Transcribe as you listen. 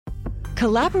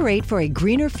Collaborate for a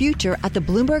greener future at the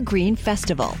Bloomberg Green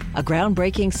Festival, a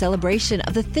groundbreaking celebration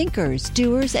of the thinkers,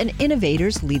 doers, and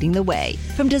innovators leading the way.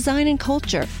 From design and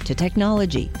culture to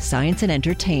technology, science, and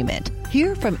entertainment.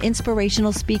 Hear from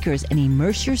inspirational speakers and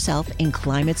immerse yourself in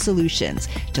climate solutions.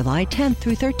 July 10th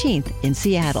through 13th in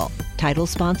Seattle. Title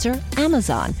sponsor,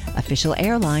 Amazon. Official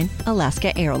airline,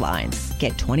 Alaska Airlines.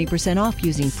 Get 20% off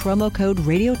using promo code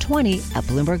radio20 at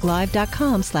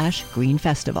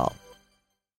bloomberglive.com/greenfestival.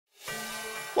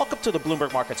 Welcome to the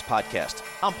Bloomberg Markets Podcast.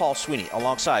 I'm Paul Sweeney,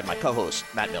 alongside my co-host,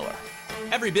 Matt Miller.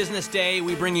 Every business day,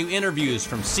 we bring you interviews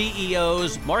from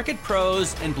CEOs, market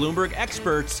pros, and Bloomberg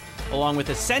experts, along with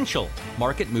essential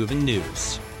market-moving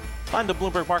news. Find the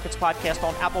Bloomberg Markets Podcast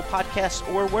on Apple Podcasts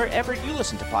or wherever you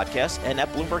listen to podcasts and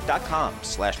at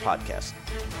Bloomberg.com/podcast.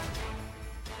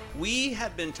 We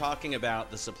have been talking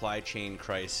about the supply chain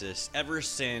crisis ever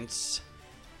since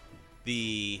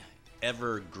the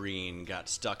Evergreen got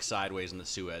stuck sideways in the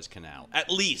Suez Canal, at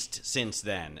least since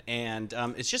then. And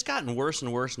it's just gotten worse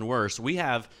and worse and worse. We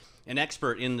have an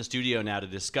expert in the studio now to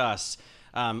discuss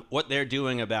what they're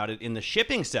doing about it in the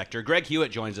shipping sector. Greg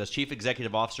Hewitt joins us, Chief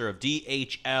Executive Officer of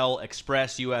DHL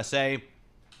Express USA.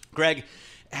 Greg,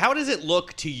 how does it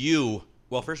look to you?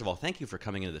 Well, first of all, thank you for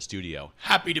coming into the studio.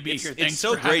 Happy to be here. Thanks. It's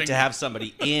so great to have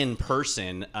somebody in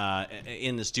person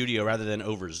in the studio rather than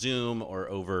over Zoom or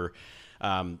over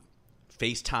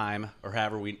FaceTime or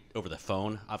over the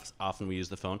phone. Often we use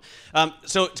the phone.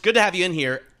 So it's good to have you in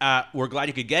here. We're glad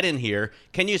you could get in here.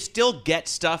 Can you still get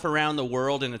stuff around the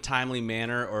world in a timely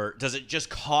manner, or does it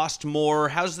just cost more?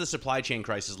 How does the supply chain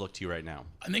crisis look to you right now?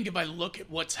 I think if I look at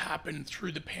what's happened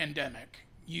through the pandemic,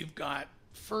 you've got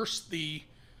first the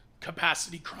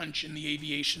capacity crunch in the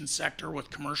aviation sector with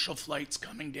commercial flights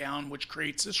coming down, which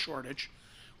creates a shortage,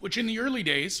 which in the early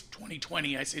days,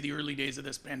 2020, I say the early days of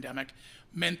this pandemic,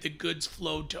 meant that goods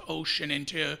flowed to ocean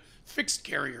into fixed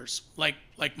carriers like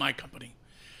my company.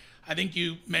 I think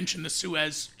you mentioned the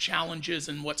Suez challenges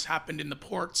and what's happened in the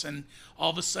ports, and all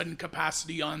of a sudden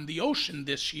capacity on the ocean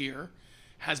this year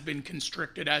has been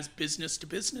constricted as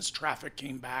business-to-business traffic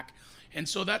came back. And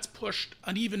so that's pushed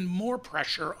an even more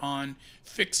pressure on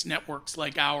fixed networks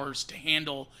like ours to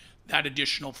handle that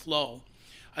additional flow.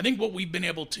 I think what we've been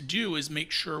able to do is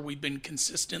make sure we've been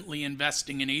consistently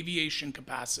investing in aviation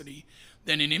capacity,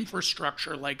 then in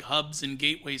infrastructure like hubs and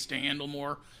gateways to handle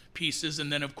more pieces,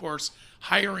 and then of course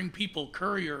hiring people,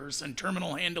 couriers and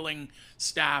terminal handling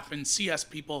staff and CS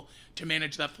people to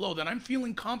manage that flow. That I'm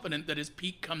feeling confident that as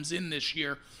peak comes in this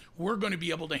year, we're going to be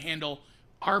able to handle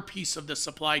our piece of the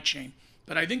supply chain.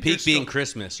 But I think peak being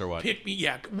Christmas or what?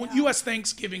 U.S.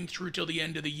 Thanksgiving through till the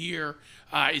end of the year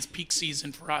is peak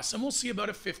season for us, and we'll see about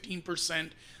a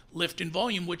 15% lift in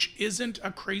volume, which isn't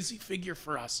a crazy figure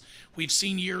for us. We've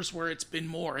seen years where it's been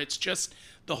more. It's just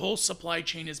the whole supply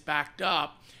chain is backed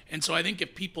up, and so I think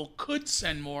if people could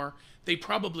send more, they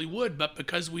probably would. But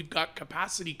because we've got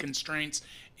capacity constraints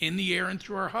in the air and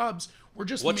through our hubs, we're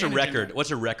just What's a record? That.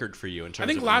 What's a record for you in terms of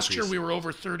I think last increase? year we were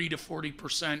over 30 to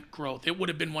 40% growth. It would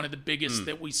have been one of the biggest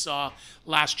that we saw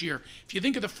last year. If you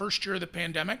think of the first year of the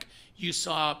pandemic, you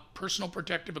saw personal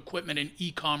protective equipment and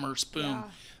e-commerce boom. Yeah.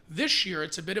 This year,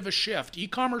 it's a bit of a shift.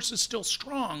 E-commerce is still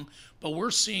strong, but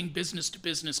we're seeing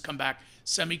business-to-business come back.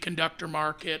 Semiconductor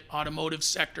market, automotive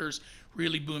sectors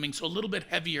really booming. So a little bit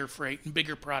heavier freight and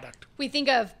bigger product. We think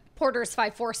of Porter's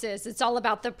Five Forces. It's all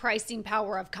about the pricing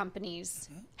power of companies.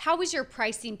 Mm-hmm. How is your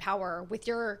pricing power with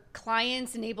your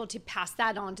clients and able to pass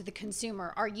that on to the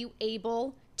consumer? Are you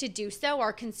able to do so?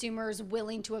 Are consumers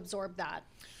willing to absorb that?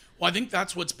 Well, I think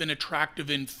that's what's been attractive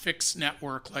in fixed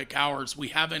network like ours. We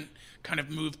haven't kind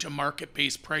of moved to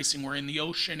market-based pricing. We're in the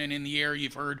ocean and in the air.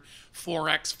 You've heard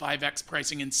 4X, 5X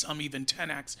pricing, and some even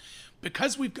 10X.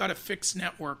 Because we've got a fixed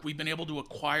network, we've been able to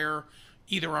acquire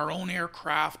either our own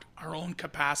aircraft, our own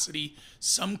capacity,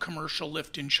 some commercial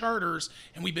lift in charters,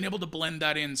 and we've been able to blend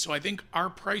that in. So I think our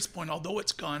price point, although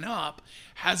it's gone up,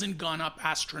 hasn't gone up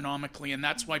astronomically, and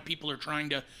that's why people are trying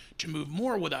to move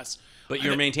more with us. But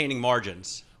you're maintaining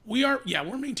margins. We're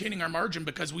maintaining our margin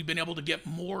because we've been able to get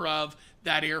more of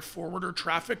that air forwarder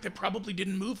traffic that probably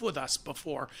didn't move with us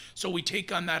before. So we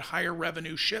take on that higher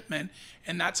revenue shipment,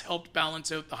 and that's helped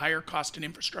balance out the higher cost in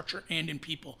infrastructure and in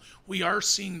people. We are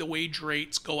seeing the wage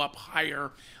rates go up higher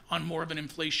on more of an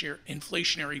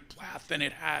inflationary path than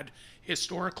it had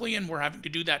historically, and we're having to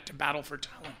do that to battle for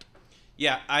talent.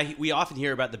 Yeah, we often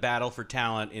hear about the battle for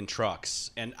talent in trucks,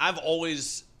 and I've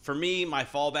always, for me, my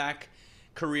fallback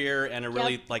career and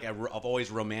I've always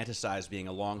romanticized being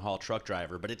a long haul truck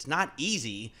driver, but it's not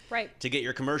easy to get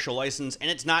your commercial license, and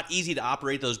it's not easy to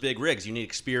operate those big rigs. You need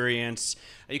experience.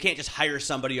 You can't just hire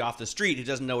somebody off the street who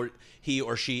doesn't know what he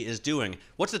or she is doing.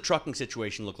 What's the trucking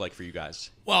situation look like for you guys?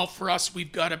 Well, for us,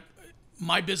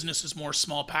 my business is more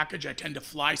small package. I tend to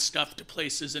fly stuff to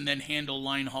places and then handle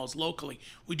line hauls locally.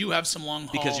 We do have some long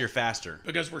haul. Because you're faster.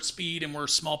 Because we're speed and we're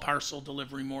small parcel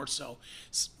delivery more so.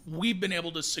 We've been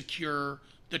able to secure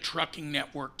the trucking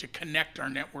network to connect our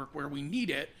network where we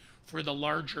need it for the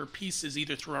larger pieces,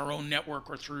 either through our own network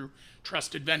or through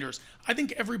trusted vendors. I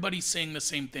think everybody's saying the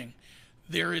same thing.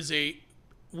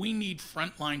 We need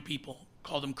frontline people,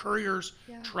 call them couriers,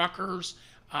 truckers,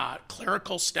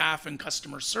 clerical staff and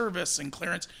customer service and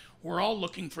clearance. We're all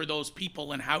looking for those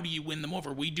people, and how do you win them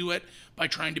over? We do it by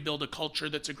trying to build a culture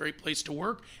that's a great place to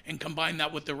work and combine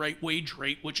that with the right wage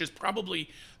rate, which is probably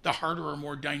the harder or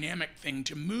more dynamic thing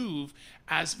to move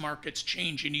as markets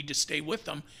change. You need to stay with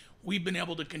them. We've been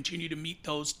able to continue to meet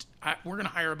those. We're going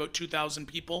to hire about 2,000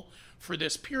 people for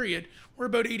this period. We're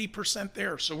about 80%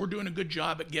 there, so we're doing a good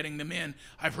job at getting them in.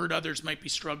 I've heard others might be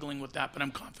struggling with that, but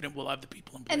I'm confident we'll have the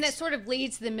people in place. And that sort of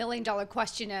leads to the million-dollar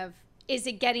question of, is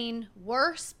it getting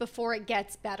worse before it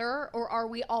gets better, or are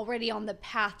we already on the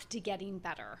path to getting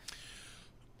better?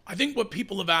 I think what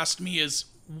people have asked me is,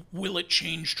 will it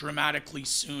change dramatically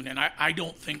soon? And I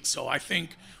don't think so. I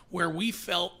think where we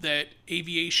felt that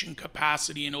aviation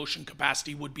capacity and ocean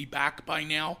capacity would be back by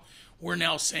now, we're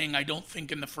now saying I don't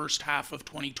think in the first half of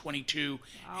 2022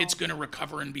 it's going to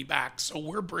recover and be back. So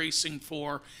we're bracing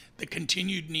for the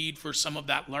continued need for some of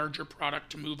that larger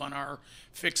product to move on our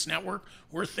fixed network.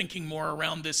 We're thinking more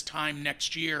around this time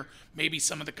next year, maybe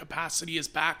some of the capacity is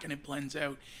back and it blends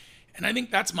out. And I think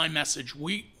that's my message.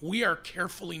 We are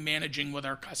carefully managing with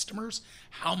our customers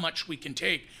how much we can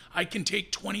take. I can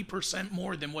take 20%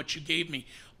 more than what you gave me,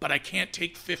 but I can't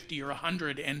take 50 or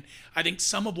 100. And I think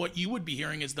some of what you would be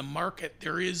hearing is the market,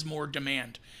 there is more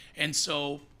demand. And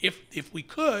so if we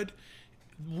could,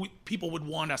 people would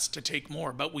want us to take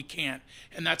more, but we can't.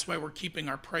 And that's why we're keeping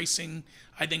our pricing,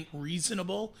 I think,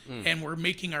 reasonable. And we're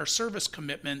making our service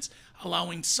commitments,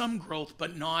 allowing some growth,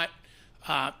 but not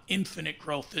infinite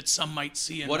growth that some might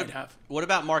see and might have. What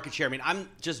about market share? I mean, I'm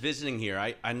just visiting here.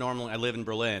 I live in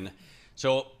Berlin,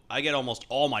 so I get almost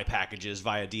all my packages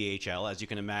via DHL, as you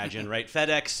can imagine, right?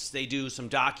 FedEx, they do some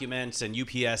documents, and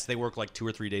UPS, they work like 2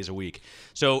 or 3 days a week.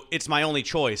 So it's my only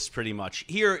choice, pretty much.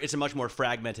 Here, it's a much more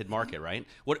fragmented market, right?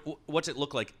 What's it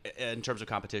look like in terms of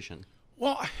competition?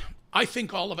 Well, I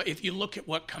think all of it, if you look at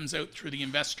what comes out through the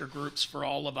investor groups for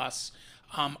all of us,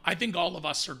 I think all of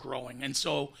us are growing. And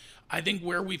so I think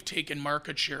where we've taken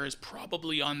market share is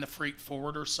probably on the freight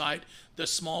forwarder side. The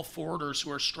small forwarders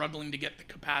who are struggling to get the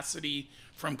capacity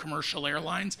from commercial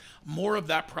airlines, more of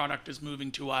that product is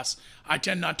moving to us. I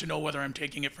tend not to know whether I'm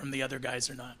taking it from the other guys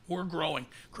or not. We're growing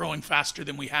faster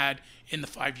than we had in the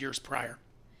 5 years prior.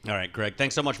 All right, Greg,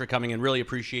 thanks so much for coming in. Really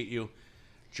appreciate you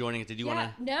joining it. Did you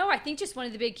want to? No, I think just one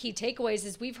of the big key takeaways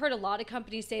is we've heard a lot of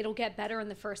companies say it'll get better in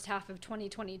the first half of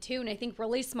 2022. And I think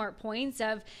really smart points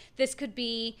of this could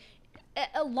be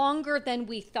longer than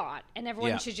we thought, and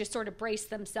everyone should just sort of brace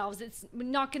themselves. It's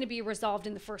not going to be resolved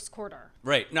in the first quarter.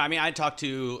 Right. No, I mean, I talk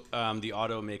to the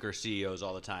automaker CEOs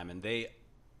all the time, and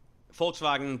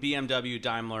Volkswagen, BMW,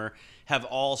 Daimler have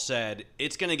all said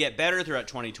it's going to get better throughout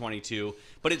 2022,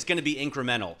 but it's going to be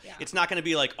incremental. Yeah. It's not going to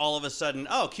be like all of a sudden,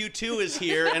 Q2 is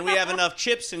here and we have enough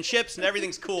chips and ships and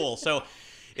everything's cool. So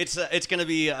it's going to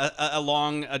be a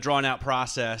long, drawn-out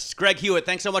process. Greg Hewitt,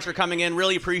 thanks so much for coming in.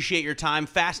 Really appreciate your time.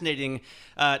 Fascinating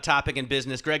topic in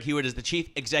business. Greg Hewitt is the Chief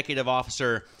Executive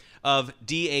Officer of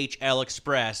DHL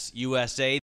Express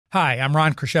USA. Hi, I'm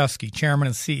Ron Kraszewski, Chairman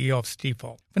and CEO of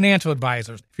Stifel. Financial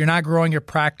advisors, if you're not growing your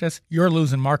practice, you're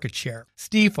losing market share.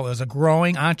 Stifel is a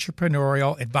growing,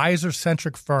 entrepreneurial,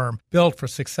 advisor-centric firm built for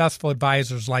successful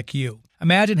advisors like you.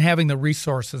 Imagine having the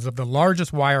resources of the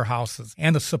largest wirehouses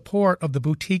and the support of the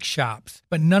boutique shops,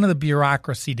 but none of the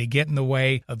bureaucracy to get in the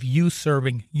way of you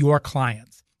serving your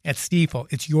clients. At Stifel,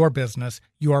 it's your business,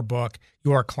 your book,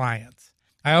 your clients.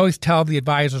 I always tell the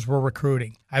advisors we're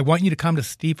recruiting, I want you to come to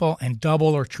Stifel and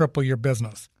double or triple your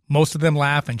business. Most of them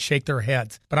laugh and shake their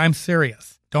heads, but I'm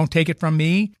serious. Don't take it from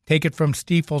me. Take it from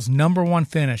Stifel's #1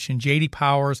 finish in J.D.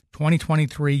 Power's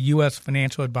 2023 U.S.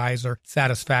 Financial Advisor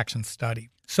Satisfaction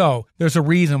Study. So, there's a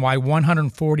reason why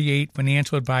 148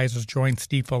 financial advisors joined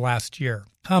Stifel last year.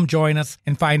 Come join us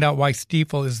and find out why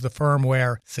Stifel is the firm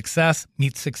where success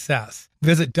meets success.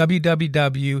 Visit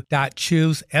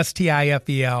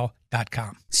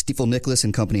www.choosestifel.com. Stifel Nicholas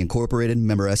and Company Incorporated,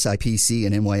 member SIPC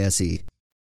and NYSE.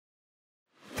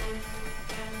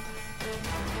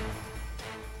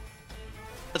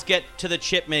 Let's get to the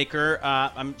chip maker.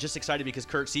 I'm just excited because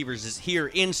Kurt Sievers is here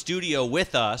in studio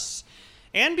with us,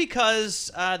 and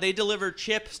because they deliver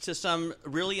chips to some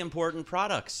really important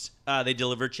products. They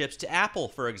deliver chips to Apple,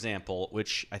 for example,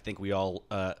 which I think we all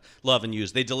love and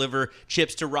use. They deliver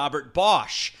chips to Robert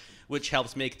Bosch, which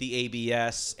helps make the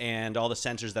ABS and all the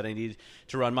sensors that I need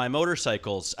to run my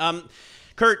motorcycles.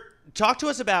 Kurt, talk to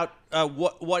us about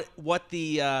what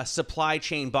the supply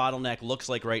chain bottleneck looks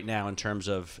like right now in terms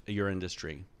of your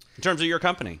industry, in terms of your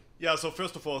company. Yeah, so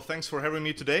first of all, thanks for having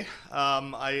me today.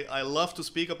 I love to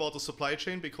speak about the supply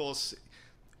chain because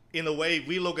in a way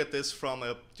we look at this from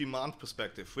a demand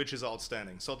perspective, which is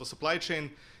outstanding. So the supply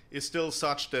chain is still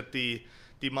such that the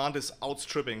demand is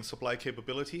outstripping supply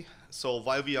capability. So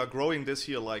while we are growing this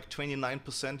year like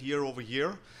 29% year over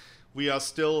year, we are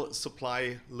still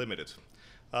supply limited.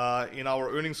 In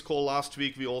our earnings call last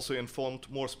week, we also informed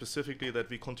more specifically that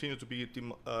we continue to be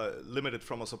limited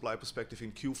from a supply perspective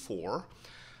in Q4.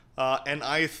 And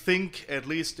I think, at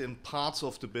least in parts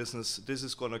of the business, this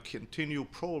is going to continue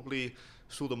probably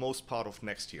through the most part of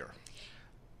next year.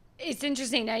 It's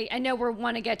interesting. I know we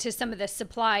want to get to some of the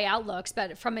supply outlooks,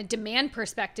 but from a demand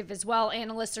perspective as well,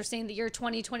 analysts are saying that your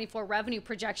 2024 revenue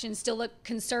projections still look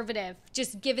conservative,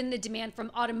 just given the demand from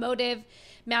automotive.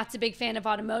 Matt's a big fan of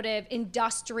automotive,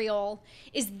 industrial.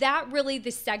 Is that really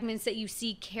the segments that you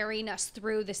see carrying us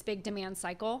through this big demand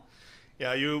cycle?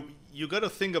 Yeah, you got to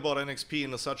think about NXP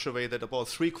in such a way that about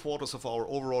 3/4 of our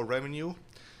overall revenue,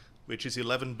 which is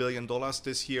 $11 billion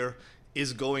this year,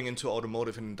 is going into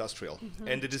automotive and industrial. Mm-hmm.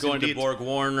 And it is going to Borg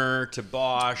Warner, to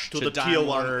Bosch, to the Tier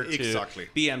Daimler, 1, exactly.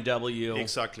 to BMW.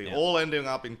 Exactly. Yeah. All ending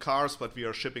up in cars, but we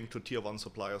are shipping to Tier 1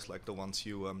 suppliers like the ones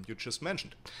you just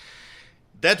mentioned.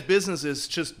 That business is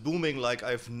just booming like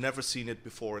I've never seen it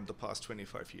before in the past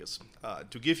 25 years.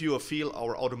 To give you a feel,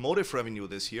 our automotive revenue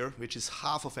this year, which is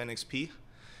half of NXP,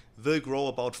 will grow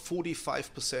about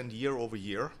 45% year over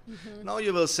year. Mm-hmm. Now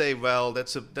you will say, well,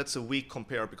 that's a weak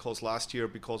compare because last year,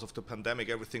 because of the pandemic,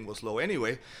 everything was low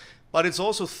anyway. But it's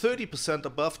also 30%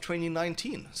 above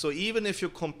 2019. So even if you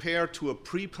compare to a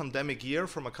pre-pandemic year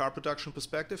from a car production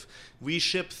perspective, we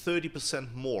ship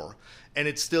 30% more. And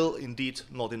it's still indeed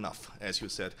not enough, as you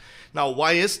said. Now,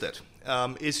 why is that?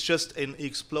 It's just an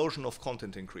explosion of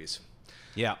content increase.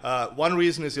 Yeah. One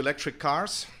reason is electric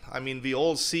cars. I mean, we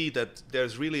all see that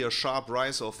there's really a sharp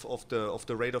rise of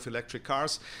the rate of electric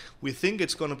cars. We think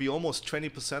it's going to be almost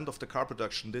 20% of the car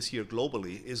production this year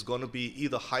globally is going to be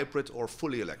either hybrid or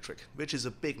fully electric, which is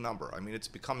a big number. I mean, it's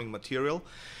becoming material.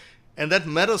 And that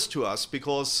matters to us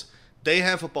because they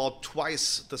have about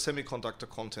twice the semiconductor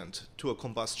content to a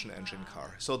combustion engine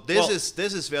car. So this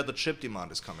is where the chip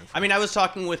demand is coming from. I mean, I was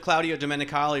talking with Claudio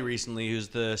Domenicali recently, who's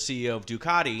the CEO of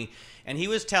Ducati, and he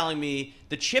was telling me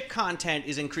the chip content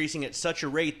is increasing at such a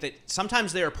rate that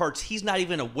sometimes there are parts he's not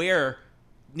even aware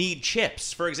need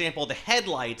chips. For example, the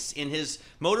headlights in his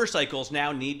motorcycles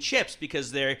now need chips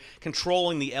because they're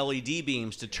controlling the LED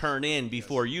beams to turn in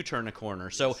before you turn a corner.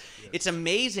 So it's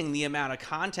amazing the amount of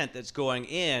content that's going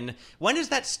in. When does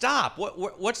that stop?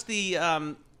 What's the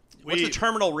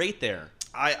terminal rate there?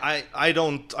 I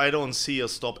don't see a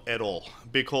stop at all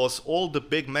because all the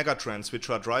big megatrends which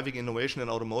are driving innovation in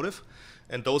automotive,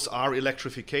 and those are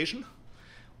electrification,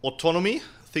 autonomy.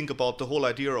 Think about the whole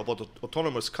idea about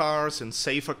autonomous cars and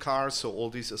safer cars, so all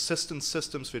these assistance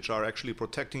systems which are actually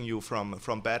protecting you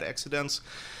from bad accidents.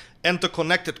 And the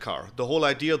connected car, the whole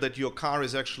idea that your car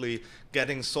is actually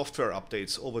getting software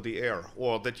updates over the air,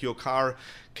 or that your car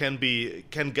can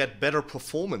get better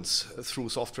performance through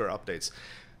software updates.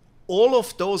 All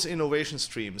of those innovation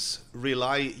streams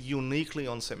rely uniquely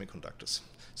on semiconductors.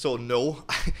 So no,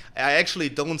 I actually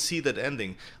don't see that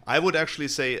ending. I would actually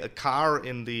say a car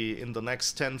in the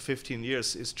next 10, 15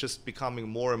 years is just becoming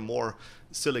more and more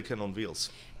silicon on wheels.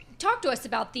 Talk to us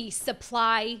about the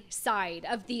supply side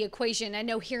of the equation. I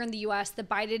know here in the U.S., the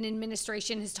Biden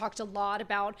administration has talked a lot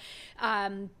about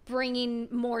bringing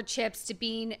more chips to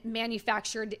being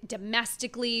manufactured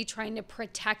domestically, trying to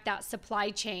protect that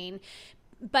supply chain.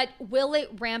 But will it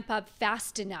ramp up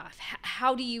fast enough?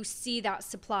 How do you see that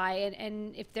supply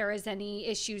and if there is any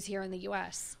issues here in the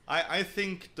U.S.? I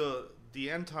think the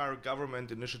entire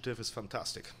government initiative is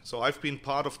fantastic. So I've been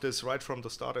part of this right from the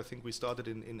start. I think we started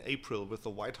in April with the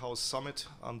White House summit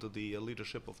under the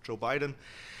leadership of Joe Biden.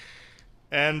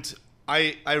 And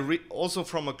also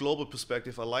from a global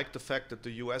perspective, I like the fact that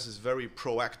the U.S. is very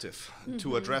proactive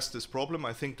to address this problem.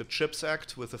 I think the CHIPS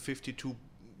Act with a $52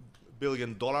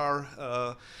 billion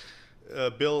bill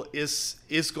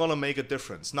is going to make a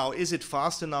difference. Now, is it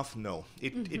fast enough? No.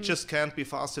 It just can't be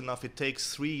fast enough. It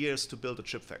takes 3 years to build a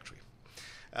chip factory.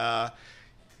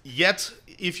 Yet,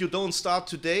 if you don't start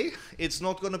today, it's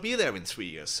not going to be there in 3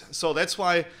 years. So that's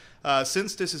why,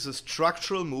 since this is a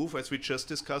structural move, as we just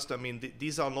discussed, I mean,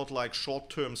 these are not like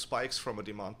short-term spikes from a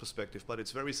demand perspective, but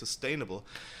it's very sustainable.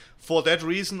 For that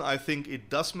reason, I think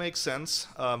it does make sense.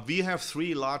 We have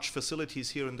 3 large facilities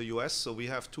here in the US. So we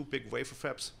have 2 big wafer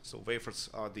fabs. So wafers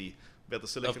are where the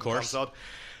silicon comes out.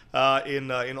 In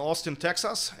Austin,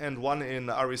 Texas, and 1 in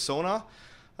Arizona.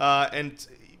 And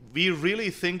we really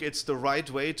think it's the right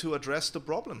way to address the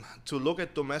problem, to look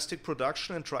at domestic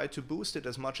production and try to boost it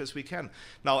as much as we can.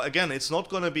 Now, again, it's not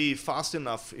going to be fast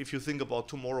enough if you think about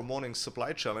tomorrow morning's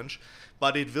supply challenge,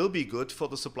 but it will be good for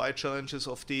the supply challenges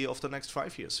of the next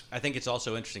 5 years. I think it's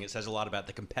also interesting. It says a lot about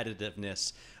the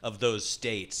competitiveness of those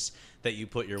states that you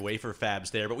put your wafer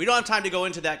fabs there. But we don't have time to go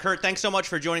into that. Kurt, thanks so much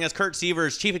for joining us. Kurt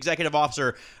Sievers, Chief Executive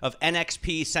Officer of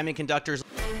NXP Semiconductors.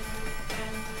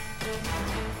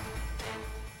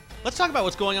 Let's talk about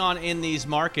what's going on in these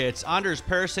markets. Anders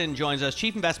Persson joins us,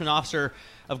 Chief Investment Officer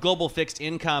of Global Fixed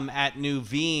Income at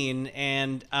Nuveen.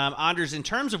 And Anders, in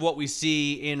terms of what we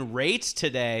see in rates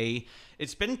today,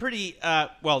 it's been pretty,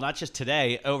 well, not just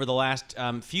today, over the last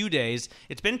few days,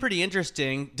 it's been pretty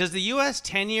interesting. Does the U.S.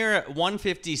 10-year at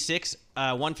 156,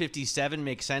 157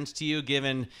 make sense to you,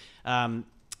 given CPI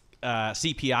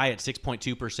at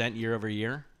 6.2% year over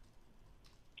year?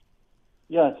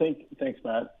 Yeah, thanks,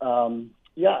 Matt.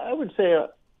 Yeah, I would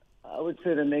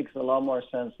say that makes a lot more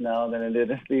sense now than it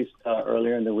did at least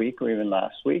earlier in the week or even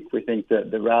last week. We think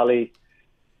that the rally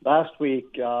last week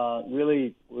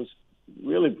really was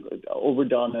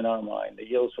overdone in our mind. The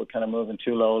yields were kind of moving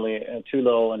too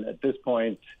low, and at this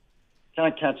point,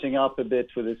 kind of catching up a bit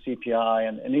with the CPI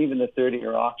and even the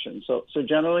 30-year auction. So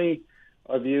generally,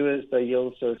 our view is the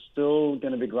yields are still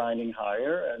going to be grinding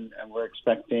higher, and we're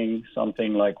expecting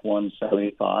something like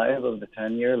 175 of the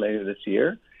 10-year later this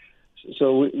year.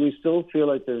 So we still feel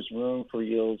like there's room for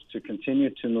yields to continue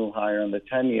to move higher on the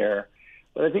 10-year.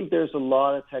 But I think there's a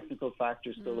lot of technical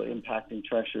factors still impacting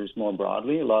treasuries more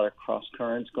broadly, a lot of cross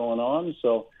currents going on.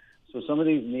 So some of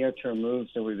these near-term moves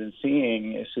that we've been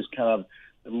seeing is just kind of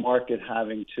the market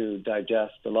having to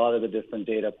digest a lot of the different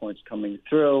data points coming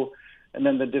through, and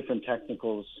then the different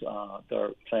technicals that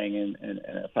are playing in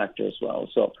a factor as well.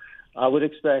 So I would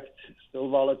expect still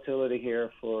volatility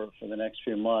here for the next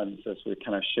few months as we're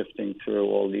kind of shifting through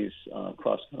all these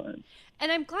cross currents. And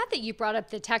I'm glad that you brought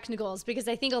up the technicals, because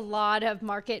I think a lot of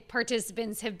market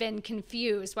participants have been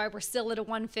confused why we're still at a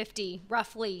 150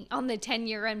 roughly on the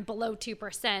 10-year and below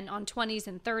 2% on 20s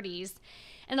and 30s.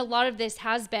 And a lot of this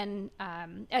has been,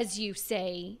 as you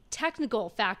say, technical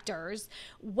factors.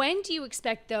 When do you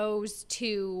expect those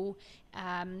to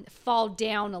fall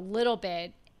down a little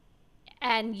bit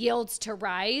and yields to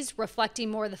rise, reflecting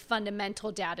more of the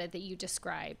fundamental data that you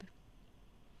describe?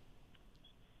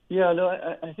 Yeah, no,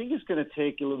 I think it's going to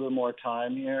take a little bit more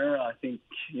time here. I think,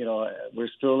 we're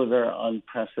still at very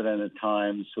unprecedented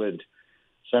times with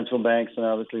central banks and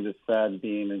obviously the Fed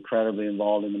being incredibly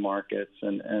involved in the markets.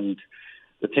 And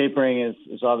the tapering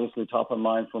is obviously top of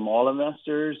mind from all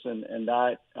investors. And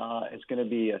that is going to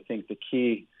be, I think, the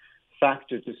key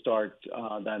factor to start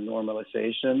that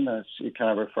normalization, as you're kind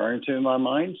of referring to in my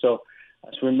mind. So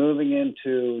as we're moving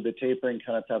into the tapering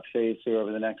kind of type phase here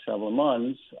over the next several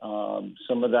months,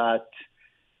 some of that,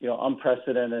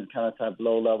 unprecedented kind of type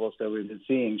low levels that we've been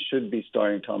seeing should be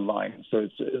starting to unwind. So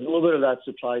it's a little bit of that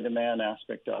supply-demand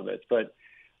aspect of it. But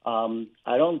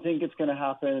I don't think it's going to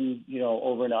happen,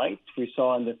 overnight. We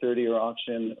saw in the 30-year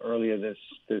auction earlier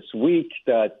this week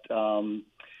that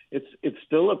it's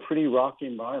still a pretty rocky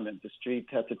environment. The street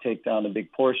had to take down a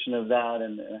big portion of that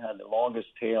and had the longest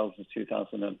tail since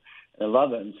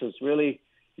 2011. So it's really,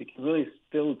 you can really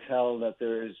still tell that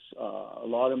there's a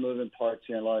lot of moving parts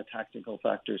here, a lot of tactical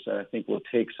factors that I think will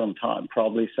take some time,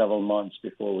 probably several months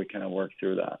before we kind of work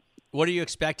through that. What are you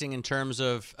expecting in terms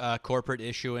of corporate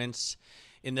issuance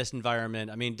in this environment?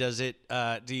 I mean, does it?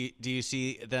 Do you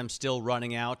see them still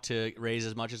running out to raise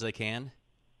as much as they can?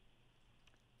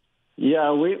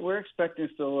 Yeah, we're expecting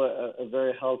still a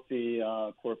very healthy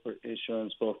corporate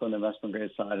issuance, both on the investment grade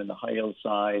side and the high yield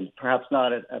side. Perhaps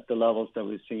not at the levels that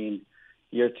we've seen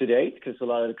year to date, because a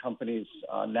lot of the companies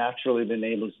naturally been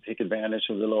able to take advantage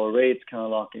of the lower rates, kind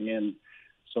of locking in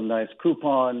some nice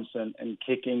coupons and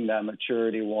kicking that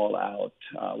maturity wall out,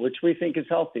 which we think is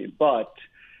healthy. But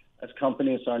as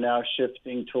companies are now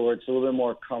shifting towards a little bit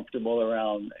more comfortable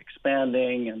around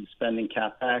expanding and spending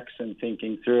CapEx and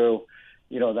thinking through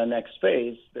the next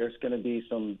phase, there's going to be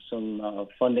some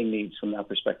funding needs from that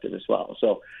perspective as well.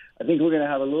 So I think we're going to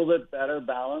have a little bit better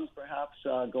balance perhaps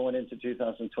going into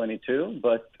 2022,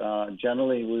 but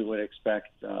generally we would expect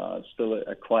still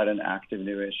quite an active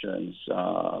new issuance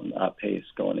pace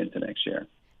going into next year.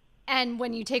 And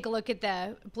when you take a look at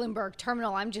the Bloomberg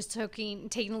terminal, I'm just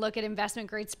taking a look at investment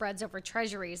grade spreads over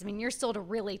treasuries. I mean, you're still at a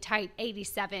really tight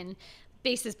 87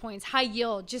 basis points, high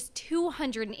yield, just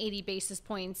 280 basis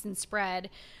points in spread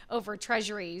over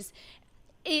treasuries.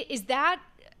 Is that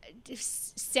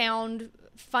sound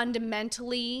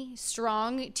fundamentally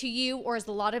strong to you, or is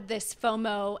a lot of this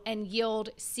FOMO and yield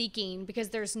seeking because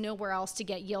there's nowhere else to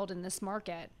get yield in this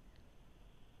market?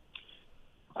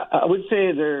 I would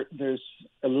say there's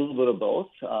a little bit of both.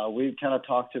 We've kind of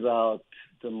talked about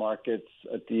the markets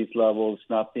at these levels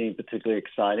not being particularly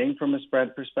exciting from a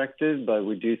spread perspective, but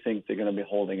we do think they're going to be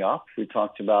holding up. We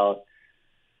talked about,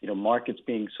 markets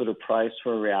being sort of priced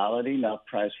for reality, not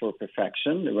priced for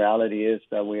perfection. The reality is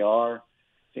that we are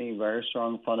seeing very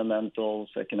strong fundamentals.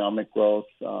 Economic growth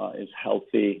is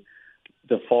healthy.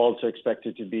 Defaults are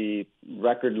expected to be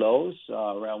record lows,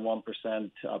 around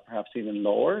 1%, perhaps even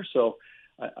lower. So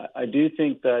I do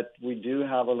think that we do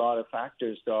have a lot of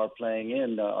factors that are playing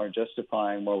in that are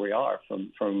justifying where we are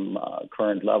from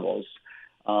current levels.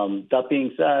 That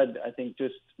being said, I think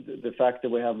just the fact that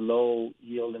we have low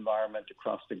yield environment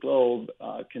across the globe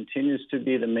continues to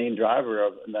be the main driver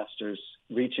of investors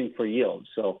reaching for yield.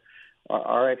 So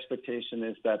our expectation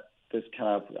is that this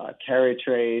kind of carry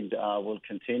trade will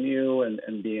continue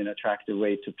and be an attractive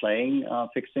way to playing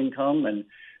fixed income, and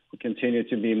we continue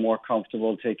to be more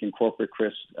comfortable taking corporate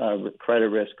credit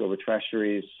risk over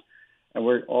treasuries. And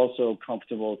we're also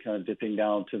comfortable kind of dipping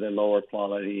down to the lower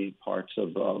quality parts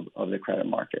of the credit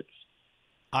markets.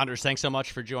 Anders, thanks so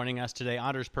much for joining us today.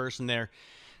 Anders Persson there,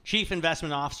 Chief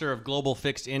Investment Officer of Global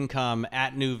Fixed Income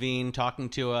at Nuveen, talking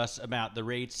to us about the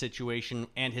rate situation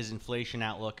and his inflation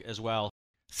outlook as well.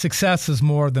 Success is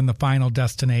more than the final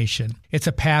destination. It's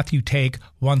a path you take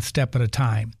one step at a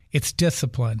time. It's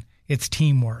discipline. It's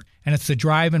teamwork, and it's the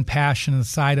drive and passion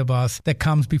inside of us that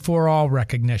comes before all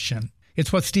recognition.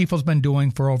 It's what Stifel's been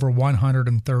doing for over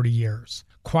 130 years.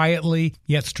 Quietly,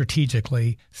 yet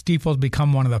strategically, Stifel's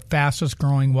become one of the fastest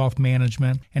growing wealth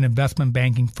management and investment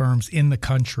banking firms in the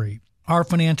country. Our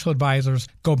financial advisors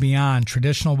go beyond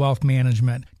traditional wealth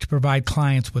management to provide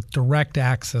clients with direct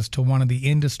access to one of the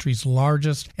industry's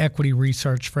largest equity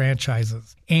research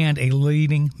franchises and a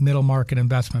leading middle market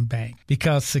investment bank,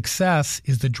 because success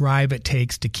is the drive it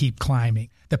takes to keep climbing,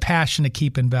 the passion to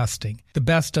keep investing, the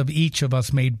best of each of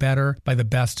us made better by the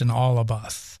best in all of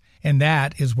us. And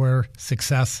that is where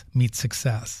success meets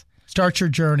success. Start your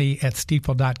journey at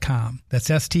Stifel.com. That's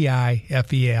Stifel.com.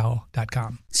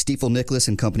 Stifel Nicholas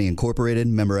and Company Incorporated,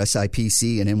 member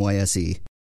SIPC and NYSE.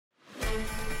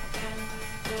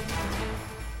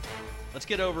 Let's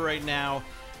get over right now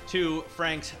to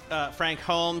Frank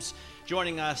Holmes.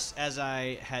 Joining us, as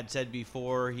I had said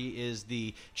before, he is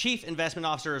the Chief Investment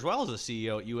Officer as well as the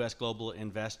CEO at U.S. Global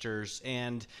Investors.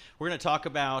 And we're going to talk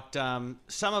about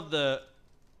some of the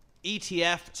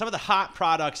ETF, some of the hot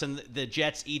products, and the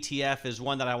Jets ETF is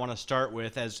one that I want to start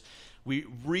with as we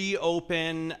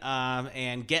reopen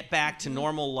and get back to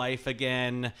normal life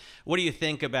again. What do you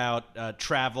think about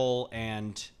travel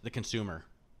and the consumer?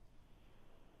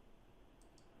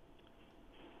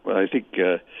 Well, I think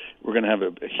we're going to have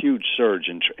a huge surge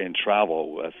in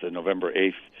travel with the November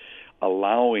 8th,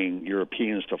 allowing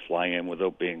Europeans to fly in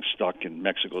without being stuck in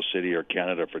Mexico City or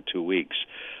Canada for 2 weeks.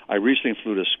 I recently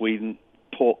flew to Sweden,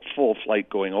 full flight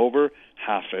going over,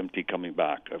 half empty coming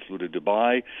back. I flew to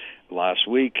Dubai last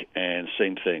week, and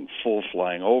same thing, full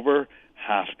flying over,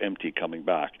 half empty coming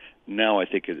back. Now I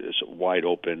think it is wide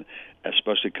open,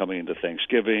 especially coming into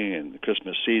Thanksgiving and the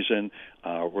Christmas season.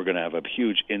 We're going to have a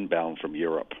huge inbound from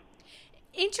Europe.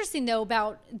 Interesting, though,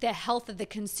 about the health of the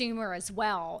consumer as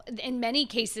well. In many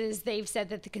cases, they've said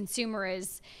that the consumer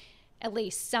is, at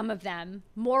least some of them,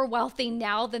 more wealthy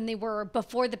now than they were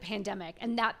before the pandemic.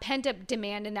 And that pent-up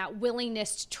demand and that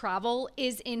willingness to travel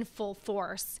is in full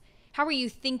force. How are you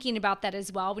thinking about that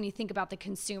as well when you think about the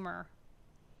consumer?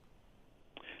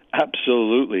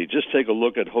 Absolutely. Just take a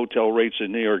look at hotel rates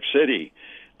in New York City.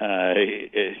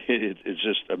 It's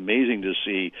just amazing to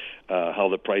see how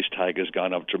the price tag has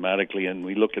gone up dramatically. And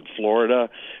we look at Florida,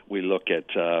 we look at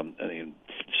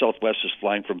Southwest is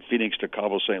flying from Phoenix to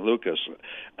Cabo San Lucas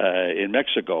in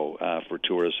Mexico for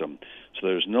tourism. So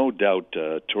there's no doubt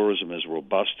tourism is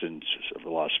robust in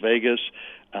Las Vegas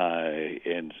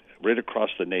and right across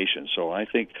the nation. So I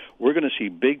think we're going to see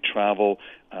big travel.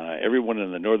 Everyone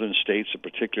in the northern states,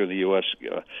 particularly in the U.S.,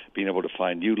 being able to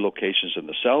find new locations in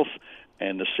the south,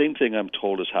 And the same thing I'm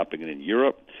told is happening in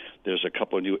Europe. There's a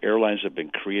couple of new airlines that have been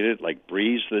created, like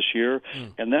Breeze this year,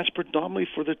 and that's predominantly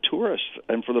for the tourist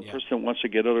and for the person that wants to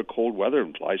get out of cold weather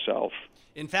and fly south.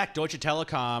 In fact, Deutsche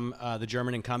Telekom, the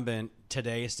German incumbent,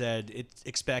 today said it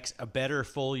expects a better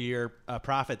full-year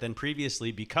profit than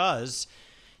previously because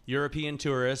European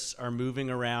tourists are moving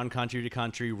around country to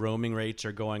country, roaming rates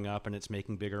are going up, and it's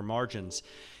making bigger margins.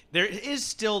 There is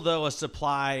still, though, a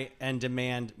supply and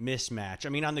demand mismatch. I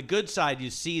mean, on the good side, you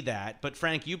see that. But,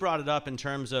 Frank, you brought it up in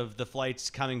terms of the flights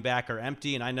coming back are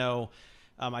empty. And I know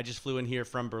I just flew in here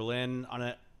from Berlin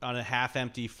on a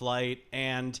half-empty flight.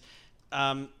 And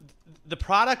the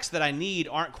products that I need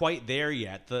aren't quite there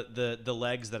yet, the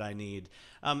legs that I need.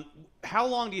 How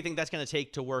long do you think that's going to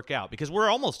take to work out? Because we're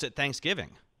almost at Thanksgiving.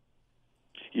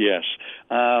 Yes.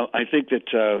 I think that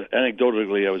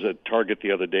anecdotally, I was at Target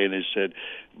the other day, and they said,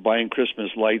 buying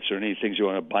Christmas lights or any things you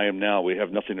want to buy them now, we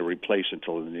have nothing to replace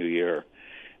until the new year.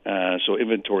 So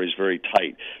inventory is very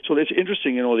tight. So it's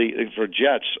interesting, for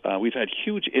jets, we've had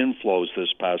huge inflows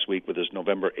this past week with this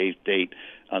November 8th date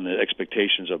on the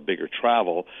expectations of bigger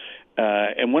travel.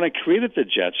 And when I created the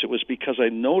jets, it was because I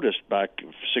noticed back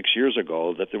 6 years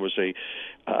ago that there was a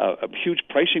huge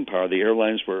pricing power. The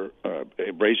airlines were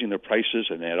raising their prices,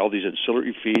 and they had all these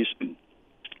ancillary fees.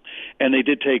 And they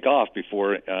did take off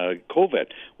before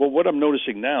COVID. Well, what I'm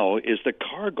noticing now is the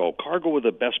cargo were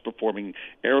the best performing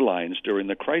airlines during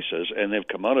the crisis, and they've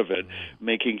come out of it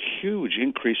making huge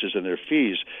increases in their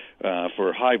fees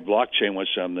for high blockchain,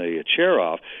 which I'm the chair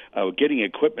of, getting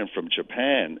equipment from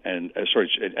Japan and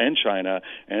China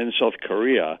and South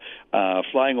Korea,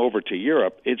 flying over to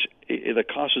Europe. The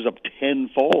cost is up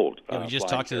tenfold. We just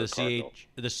talked to the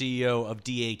CEO of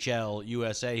DHL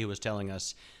USA, who was telling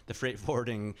us the freight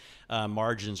forwarding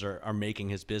margins are making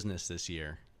his business this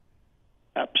year.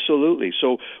 Absolutely.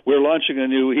 So we're launching a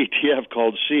new ETF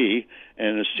called Sea,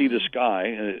 and it's Sea to Sky,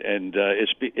 and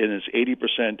it's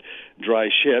 80% dry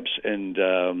ships and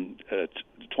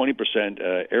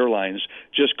 20% airlines,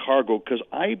 just cargo, because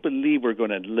I believe we're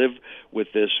going to live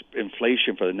with this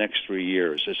inflation for the next 3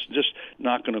 years. It's just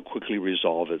not going to quickly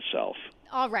resolve itself.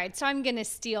 All right, so I'm going to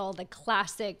steal the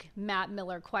classic Matt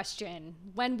Miller question.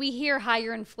 When we hear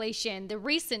higher inflation, the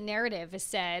recent narrative has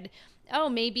said, oh,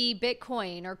 maybe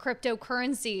Bitcoin or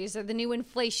cryptocurrencies are the new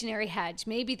inflationary hedge.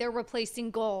 Maybe they're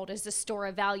replacing gold as a store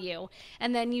of value.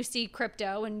 And then you see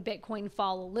crypto and Bitcoin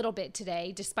fall a little bit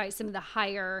today, despite some of the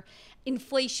higher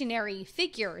inflationary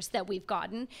figures that we've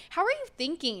gotten. How are you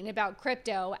thinking about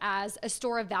crypto as a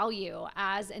store of value,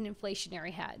 as an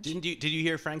inflationary hedge? Did you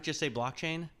hear Frank just say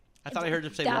blockchain? I thought I heard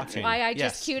him say That's blockchain. why I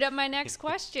just queued up my next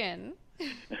question.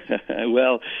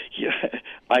 Well,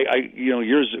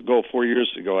 years ago, 4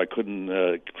 years ago, I couldn't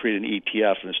create an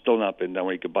ETF, and it's still not been done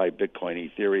where you could buy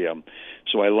Bitcoin, Ethereum.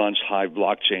 So I launched Hive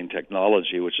Blockchain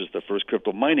Technology, which is the first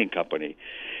crypto mining company.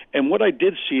 And what I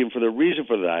did see, and for the reason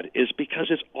for that, is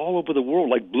because it's all over the world.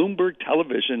 Like Bloomberg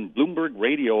Television, Bloomberg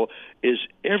Radio is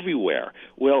everywhere.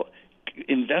 Well,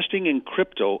 investing in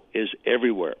crypto is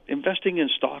everywhere. Investing in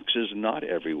stocks is not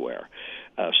everywhere.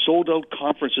 Sold-out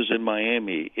conferences in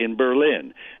Miami, in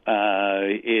Berlin,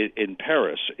 in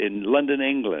Paris, in London,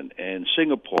 England, and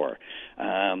Singapore.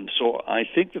 So I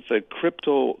think that the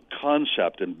crypto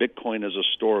concept and Bitcoin as a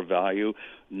store of value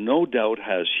no doubt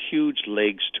has huge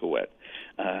legs to it.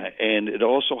 And it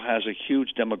also has a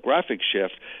huge demographic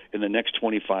shift in the next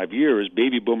 25 years.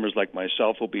 Baby boomers like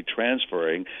myself will be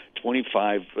transferring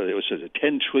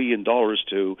 $10 trillion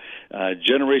to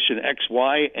Generation X,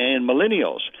 Y, and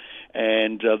millennials.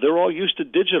 And they're all used to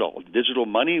digital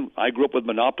money. I grew up with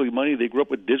monopoly money. They grew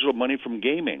up with digital money from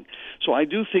gaming. So I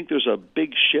do think there's a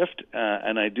big shift,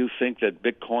 and I do think that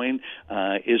Bitcoin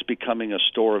is becoming a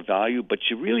store of value, but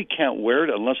you really can't wear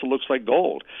it unless it looks like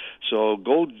gold. So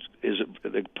gold is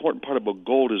the important part about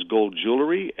gold is gold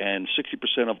jewelry, and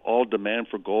 60% of all demand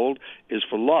for gold is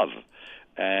for love.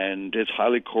 And it's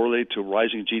highly correlated to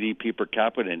rising GDP per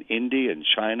capita in India and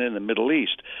China and the Middle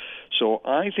East. So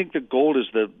I think that gold is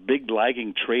the big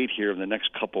lagging trade here in the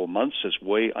next couple of months. It's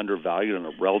way undervalued on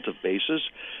a relative basis.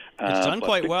 It's done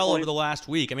quite well over the last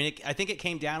week. I mean, I think it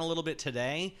came down a little bit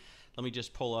today. Let me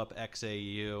just pull up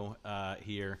XAU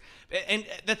here. And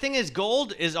the thing is,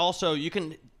 gold is also, you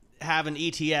can have an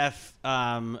ETF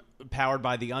powered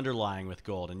by the underlying with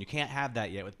gold, and you can't have that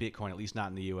yet with Bitcoin, at least not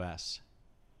in the U.S.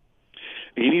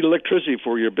 You need electricity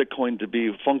for your Bitcoin to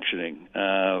be functioning.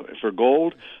 For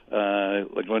gold,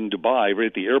 like in Dubai, right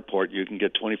at the airport, you can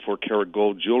get 24-karat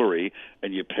gold jewelry,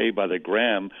 and you pay by the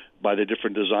gram by the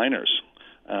different designers,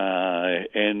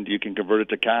 and you can convert it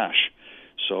to cash.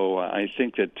 So I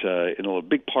think that in a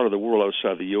big part of the world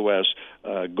outside the U.S.,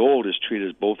 gold is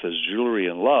treated both as jewelry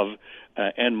and love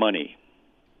and money.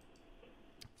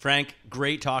 Frank,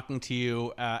 great talking to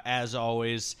you as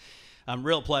always.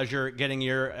 Real pleasure getting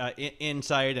your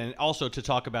insight, and also to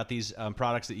talk about these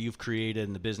products that you've created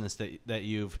and the business that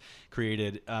you've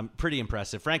created. Pretty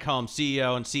impressive. Frank Holmes,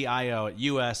 CEO and CIO at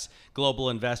U.S. Global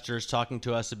Investors, talking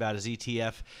to us about his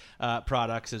ETF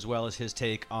products as well as his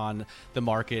take on the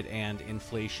market and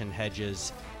inflation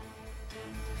hedges.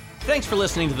 Thanks for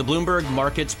listening to the Bloomberg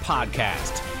Markets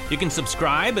Podcast. You can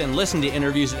subscribe and listen to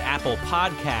interviews at Apple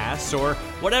Podcasts or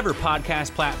whatever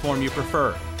podcast platform you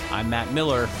prefer. I'm Matt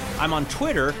Miller. I'm on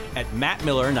Twitter at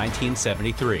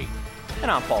MattMiller1973. And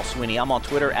I'm Paul Sweeney. I'm on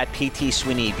Twitter at PT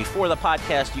Sweeney. Before the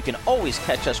podcast, you can always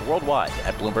catch us worldwide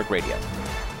at Bloomberg Radio.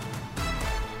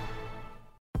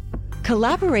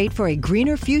 Collaborate for a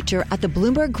greener future at the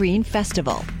Bloomberg Green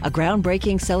Festival, a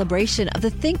groundbreaking celebration of the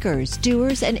thinkers,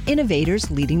 doers, and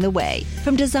innovators leading the way.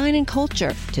 From design and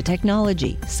culture to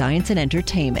technology, science, and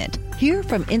entertainment. Hear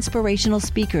from inspirational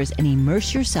speakers and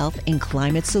immerse yourself in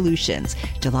climate solutions.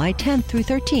 July 10th through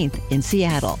 13th in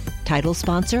Seattle. Title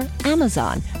sponsor,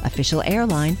 Amazon. Official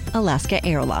airline, Alaska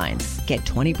Airlines. Get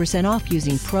 20% off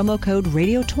using promo code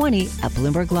radio20 at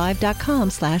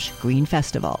BloombergLive.com/Green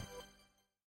Festival.